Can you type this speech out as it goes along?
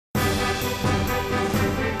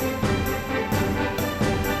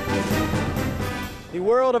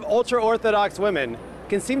world of ultra-Orthodox women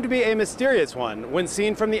can seem to be a mysterious one when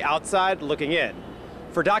seen from the outside looking in.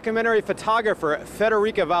 For documentary photographer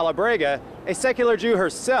Federica Valabrega, a secular Jew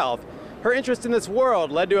herself, her interest in this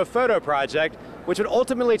world led to a photo project which would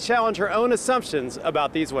ultimately challenge her own assumptions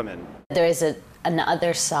about these women. There is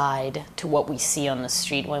another side to what we see on the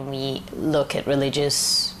street when we look at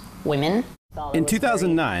religious women. In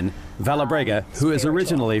 2009, Valabrega, who is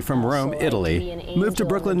originally from Rome, Italy, moved to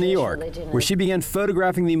Brooklyn, New York, where she began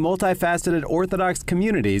photographing the multifaceted Orthodox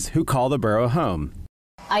communities who call the borough home.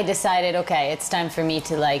 I decided, okay, it's time for me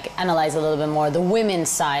to analyze a little bit more the women's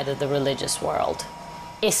side of the religious world,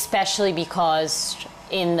 especially because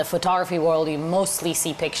in the photography world you mostly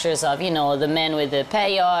see pictures of, the men with the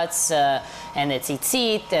peyotes and the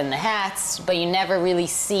tzitzit and the hats, but you never really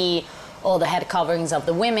see all the head coverings of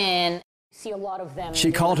the women.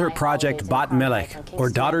 She called her project Bat Melech, or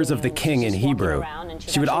Daughters of the King in Hebrew.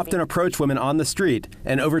 She would often approach women on the street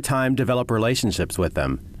and over time develop relationships with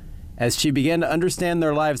them. As she began to understand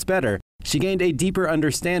their lives better, she gained a deeper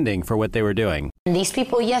understanding for what they were doing. And these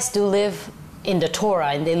people, yes, do live in the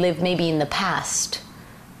Torah and they live maybe in the past,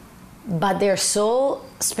 but they're so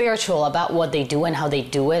spiritual about what they do and how they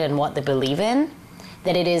do it and what they believe in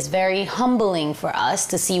that it is very humbling for us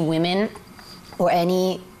to see women or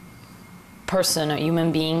any person or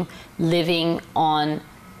human being living on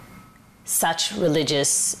such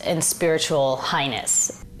religious and spiritual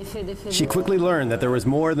highness. She quickly learned that there was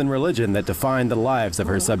more than religion that defined the lives of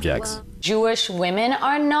her subjects. Jewish women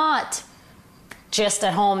are not just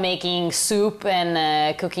at home making soup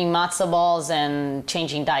and cooking matzah balls and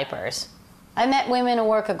changing diapers. I met women who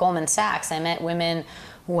work at Goldman Sachs. I met women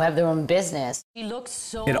who have their own business.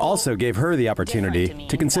 It also gave her the opportunity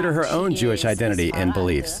to consider her own Jewish identity and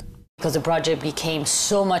beliefs. Because the project became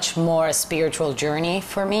so much more a spiritual journey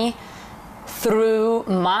for me through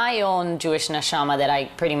my own Jewish neshama that I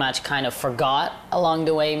pretty much kind of forgot along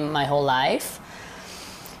the way my whole life,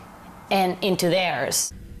 and into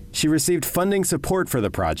theirs. She received funding support for the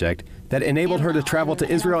project that enabled her to travel to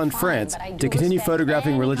Israel and France to continue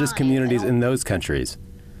photographing religious communities in those countries.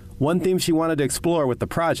 One theme she wanted to explore with the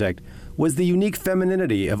project was the unique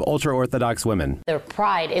femininity of ultra-Orthodox women. Their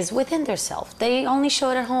pride is within themselves. They only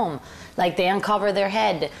show it at home. Like they uncover their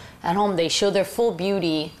head at home. They show their full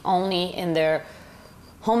beauty only in their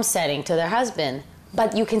home setting to their husband.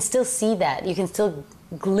 But you can still see that. You can still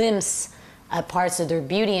glimpse parts of their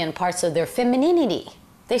beauty and parts of their femininity.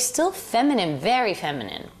 They're still feminine, very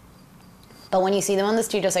feminine. But when you see them on the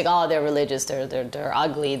street, it's like, oh, they're religious, they're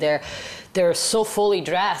ugly, they're so fully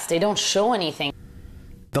dressed, they don't show anything.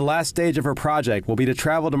 The last stage of her project will be to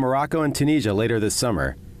travel to Morocco and Tunisia later this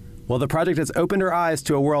summer. While the project has opened her eyes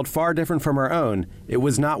to a world far different from her own, it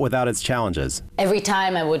was not without its challenges. Every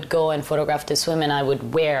time I would go and photograph these women, I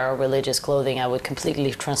would wear religious clothing. I would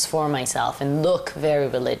completely transform myself and look very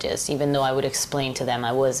religious, even though I would explain to them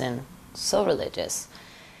I wasn't so religious.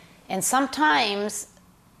 And sometimes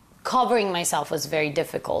covering myself was very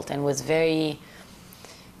difficult and was very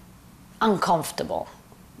uncomfortable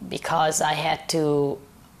because I had to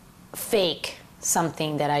fake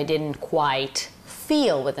something that I didn't quite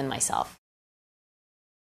feel within myself.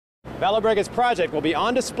 Valabrega's project will be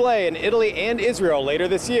on display in Italy and Israel later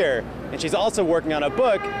this year, and she's also working on a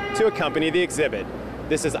book to accompany the exhibit.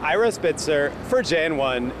 This is Ira Spitzer for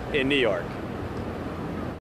JN1 in New York.